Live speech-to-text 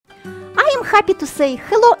happy to say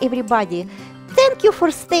hello everybody. Thank you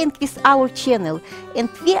for staying with our channel, and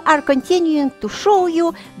we are continuing to show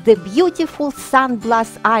you the beautiful San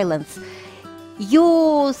Blas Islands.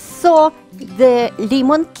 You saw the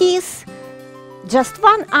Lemon Cays, just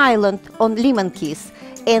one island on Lemon Cays,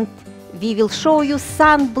 and we will show you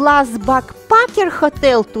San Blas Backpacker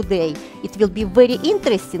Hotel today. It will be very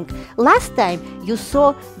interesting. Last time you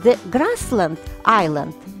saw the Grassland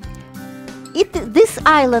Island. This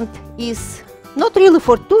island is not really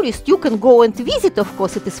for tourists. You can go and visit, of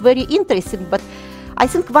course, it is very interesting, but I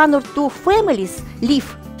think one or two families live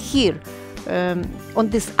here on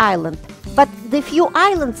this island. But the few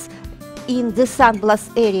islands in the San Blas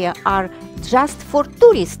area are just for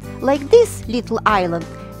tourists, like this little island,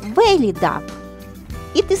 Wailidub.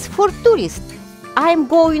 It is for tourists. I am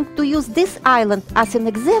going to use this island as an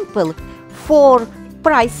example for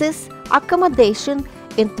prices, accommodation,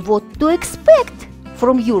 and what to expect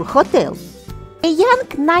from your hotel. A young,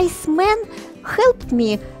 nice man helped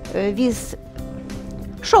me with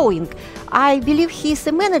showing. I believe he is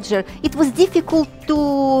a manager. It was difficult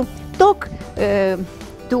to talk,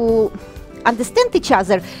 to understand each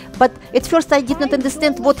other, but at first I did not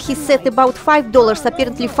understand what he said about $5,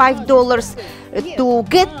 apparently $5 to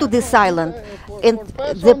get to this island, and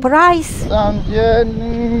the price.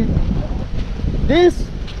 This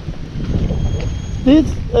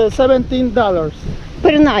 $17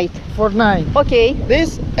 per night. for night. Okay.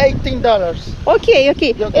 This $18. Okay,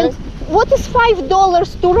 okay. Okay. And what is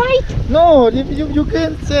 $5 to ride? No, you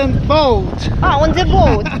can send boat. Ah, on the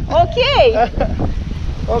boat. Okay.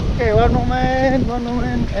 Okay, one moment,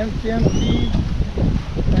 empty.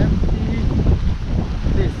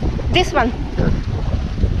 This one. Yes.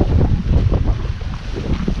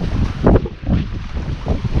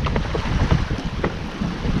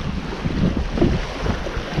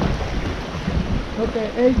 Okay,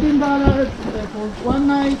 $18 for one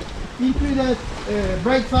night, included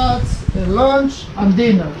breakfast, lunch, and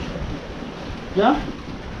dinner. Yeah.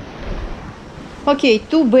 Okay,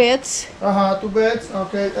 2 beds. 2 beds.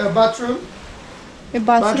 Okay, a bathroom. A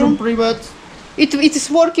bathroom. Private. It is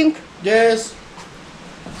working. Yes.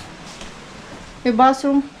 A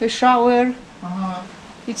bathroom, a shower.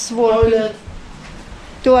 It's working. Toilet.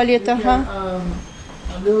 Toilet.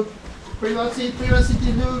 Look, privacy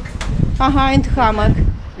look. And hammock.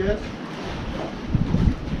 Yes.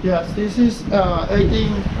 Yes, this is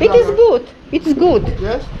 18. It is good. It's good.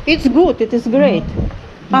 Yes. It's good. It is great.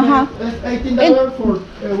 $18 for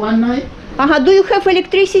one night. Do you have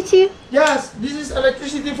electricity? Yes, this is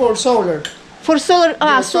electricity for solar. For solar?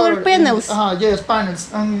 Yes, solar panels. Yes,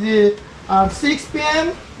 panels. And at 6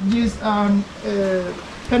 p.m. this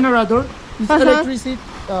generator is electricity.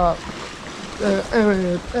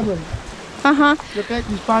 Every. Look at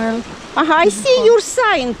this panel. I see your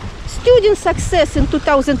sign, student success in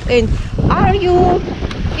 2008. Are you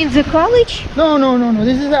in the college? No.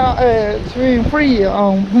 This is free.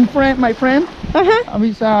 My friend.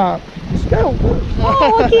 He's scout.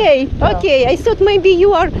 Oh, okay. Okay. I thought maybe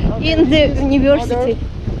you are in the university.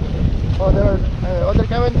 Other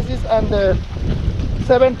cabin. This is under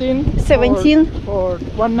 17 for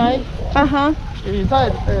one night.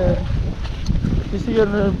 Inside. This is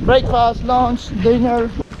your breakfast, lunch, dinner.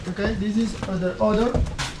 Okay, this is the other.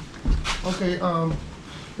 Okay,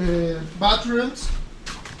 bathrooms.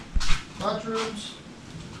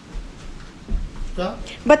 Yeah.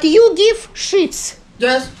 But you give sheets.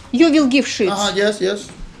 Yes. You will give sheets. Yes.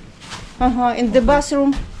 In the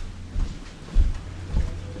bathroom.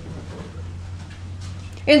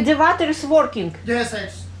 And the water is working. Yes.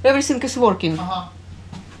 Everything is working.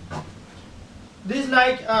 This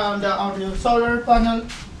like the solar panel.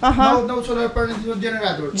 No solar panel, it's a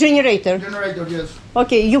generator. Generator, yes.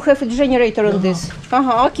 Okay, you have a generator on this.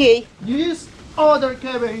 Okay. This other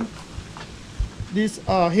cabin. This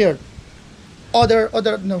here. Other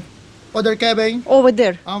cabin. Over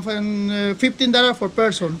there. $15 for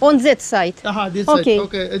person. On that side. This okay. side.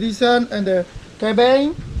 Okay. This one and the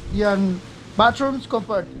cabin and bathrooms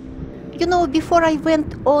compared. You know, before I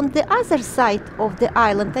went on the other side of the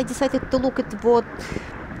island, I decided to look at what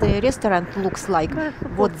the restaurant looks like,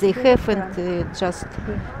 what they have, and just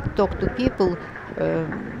talk to people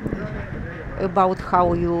about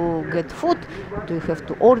how you get food. Do you have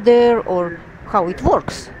to order or how it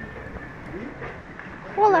works?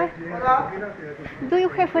 Hola. Do you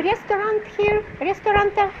have a restaurant here?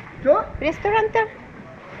 Restauranta? What? Restauranta?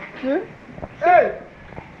 Hey!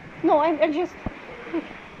 No, I just...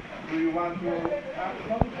 Do you want to have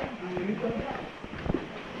something?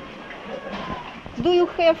 Do you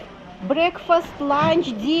have breakfast,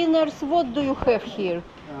 lunch, dinners? What do you have here?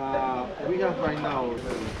 We have right now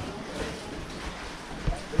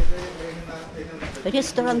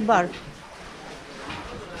Restaurant bar.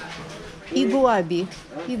 Iguabi.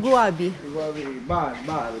 Iguabi.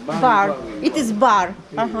 Bar. It is bar.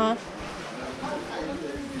 Uh-huh.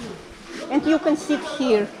 And you can sit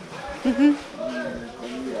here. Mm-hmm.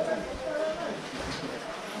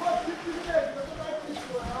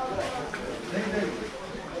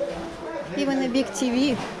 Even a big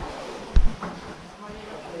TV.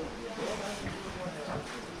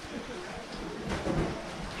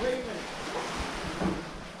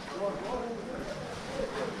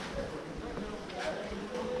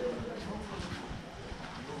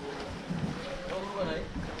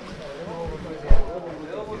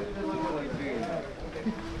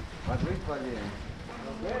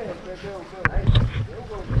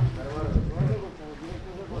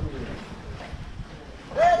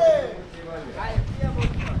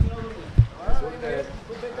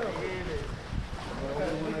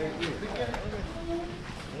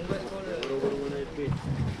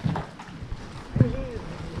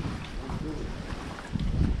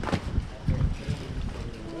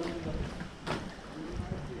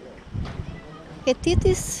 It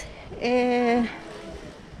is an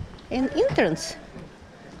entrance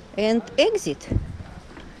and exit.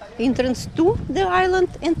 Entrance to the island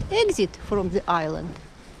and exit from the island.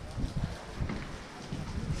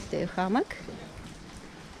 The hammock.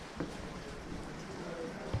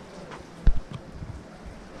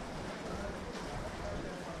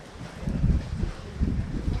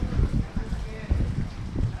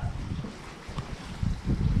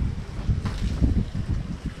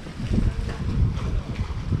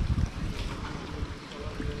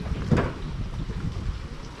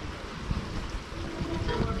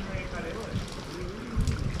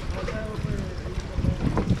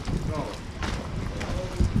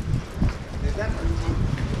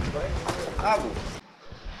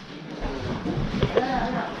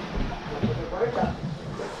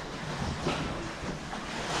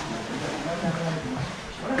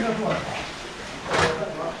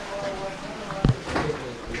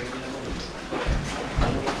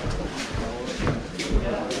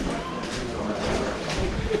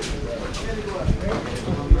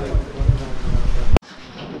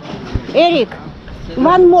 Eric,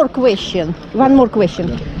 one more question.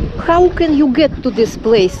 How can you get to this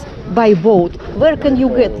place by boat? Where can you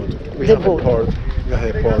get the boat? We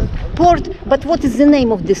have a port. Port, but what is the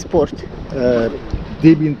name of this port?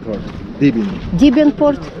 Dibin port. Dibin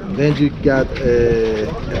port? Then you got a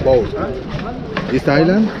boat. This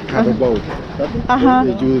island have a boat.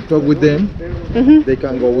 If you talk with them, they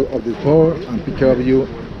can go up the port and pick up you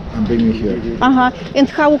and bring me here. And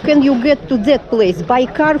how can you get to that place? By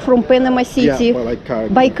car from Panama City? Yeah, by car.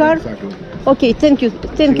 By car? Exactly. Okay, thank you.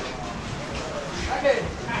 Thank you.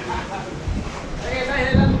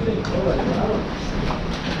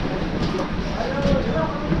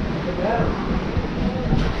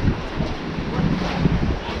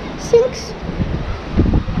 Thanks.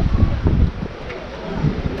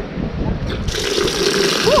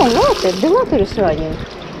 Oh, water. The water is running.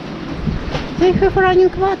 They have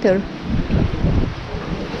running water.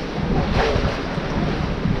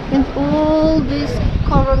 And all this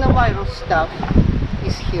coronavirus stuff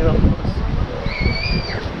is here, of course.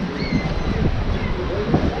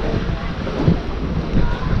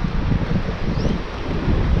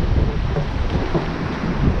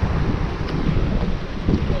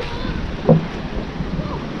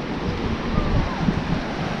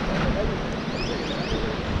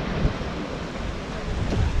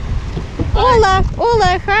 Hola,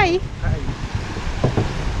 hola, hi.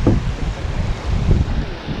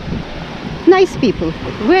 Nice people,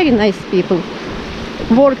 very nice people.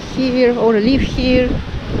 Work here or live here.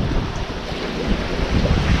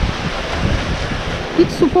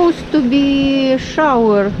 It's supposed to be a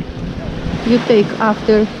shower you take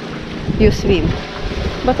after you swim.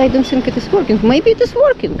 But I don't think it is working. Maybe it is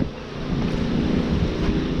working.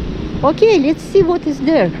 Okay, let's see what is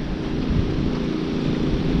there.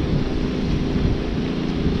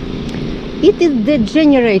 It is the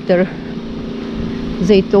generator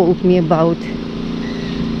they told me about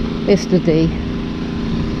yesterday.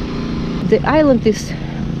 The island is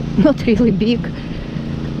not really big,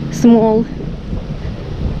 small,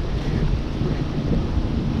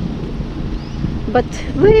 but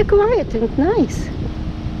very quiet and nice.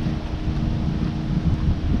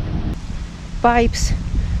 Pipes,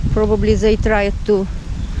 probably they tried to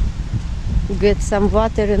get some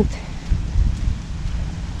water and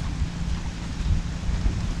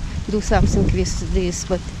do something with this,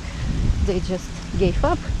 but they just gave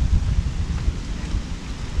up.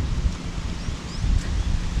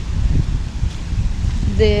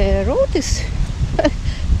 The road is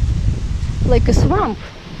like a swamp,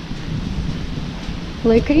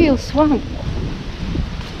 like real swamp.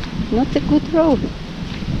 Not a good road.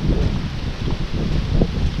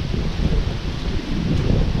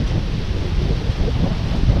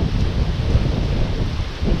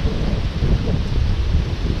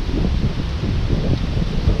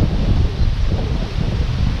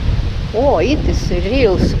 Oh, it is a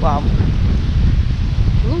real swamp.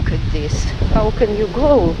 Look at this. How can you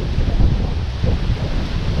go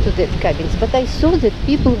to that cabins? But I saw that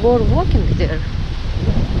people were walking there.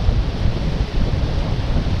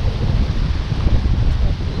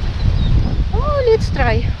 Oh, let's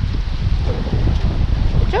try.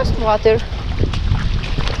 Just water.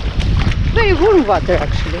 Very warm water,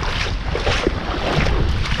 actually.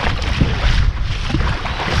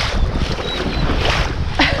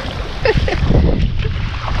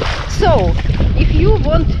 So,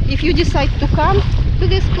 if you decide to come to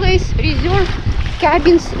this place, reserve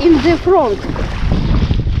cabins in the front,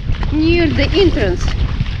 near the entrance.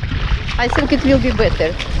 I think it will be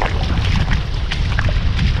better,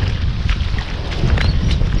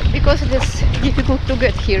 because it is difficult to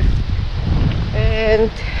get here.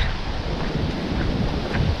 And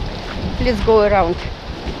let's go around.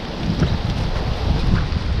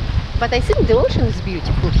 But I think the ocean is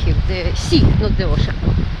beautiful here. The sea, not the ocean.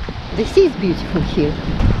 The sea is beautiful here.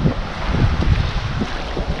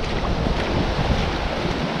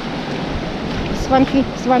 Swampy,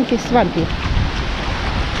 swampy, swampy.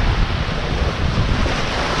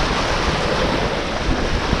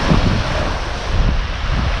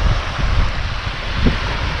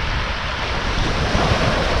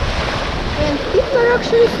 And people are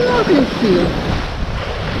actually snorkeling here.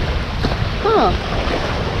 Huh.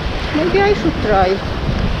 Maybe I should try.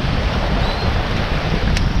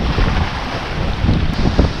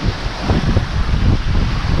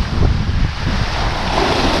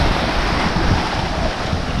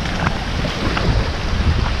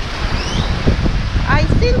 I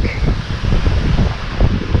think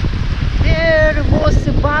there was a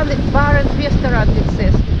bar and restaurant, it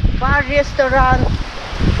says. Bar restaurant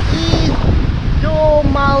in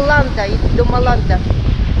Domalanda.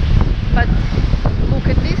 But look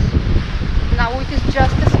at this. Now it is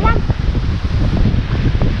just a swamp.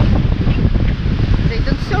 They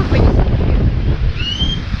don't serve anything here.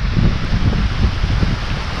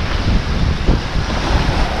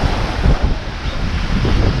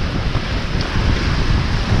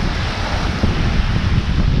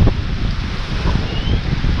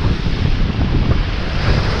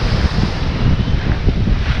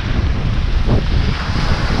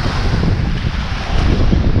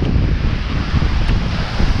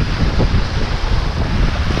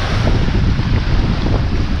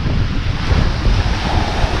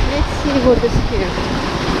 What is here?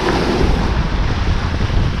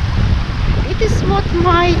 It is what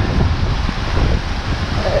my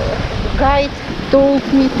guide told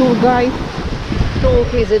me, tour guide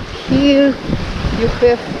told me, that here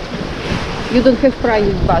you don't have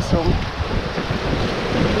private bathroom.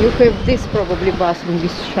 You have this probably bathroom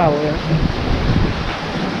with shower.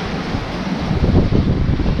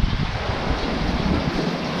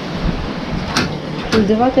 And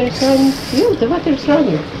the water is running. Yeah, the water is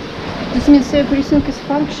running. This means everything is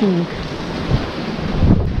functioning.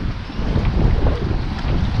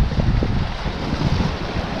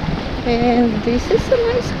 And this is a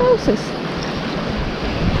nice houses.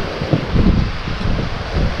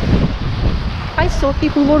 I saw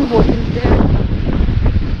people were walking there.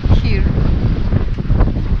 Here.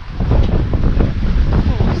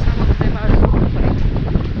 Oh, some of them are occupied.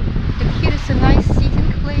 And here is a nice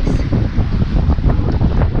sitting place.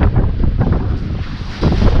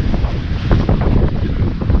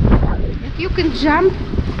 You can jump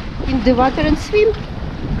in the water and swim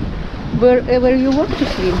wherever you want to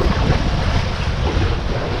swim.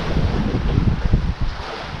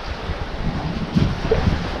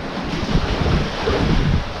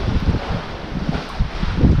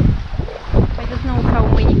 I don't know how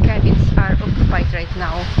many cabins are occupied right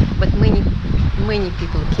now, but many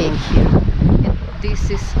people came here. And this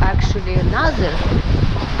is actually another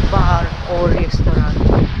bar or restaurant.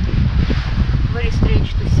 Very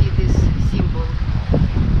strange to see this symbol.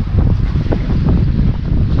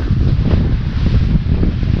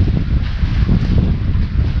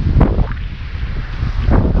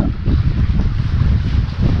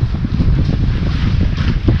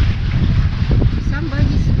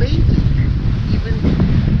 Somebody's painting even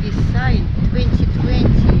this sign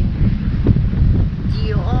 2020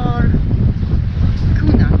 Dior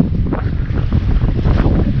Kuna.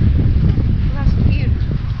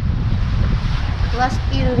 Last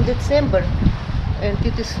year in December And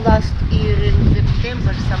it is last year in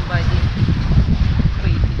September somebody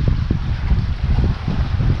waited.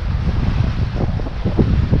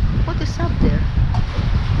 What is up there?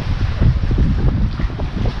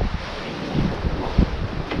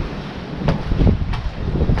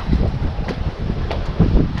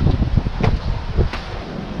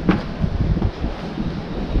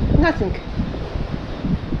 Nothing.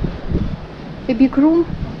 A big room.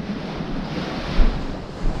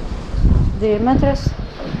 The mattress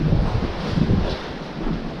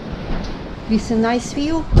with a nice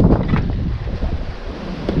view.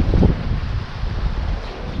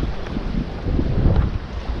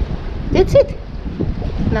 That's it.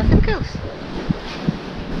 Nothing else.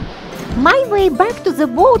 My way back to the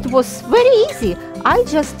boat was very easy. I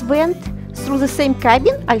just went through the same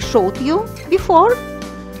cabin I showed you before.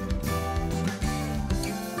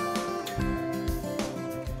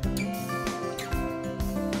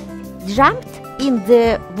 Jumped in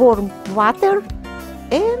the warm water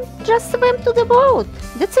and just swam to the boat.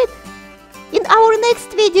 That's it. In our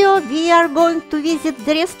next video we are going to visit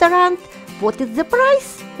the restaurant, what is the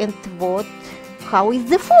price and how is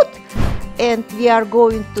the food, and we are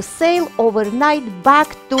going to sail overnight back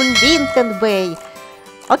to Lincoln Bay.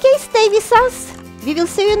 Okay, stay with us. We will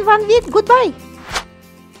see you in 1 week. Goodbye.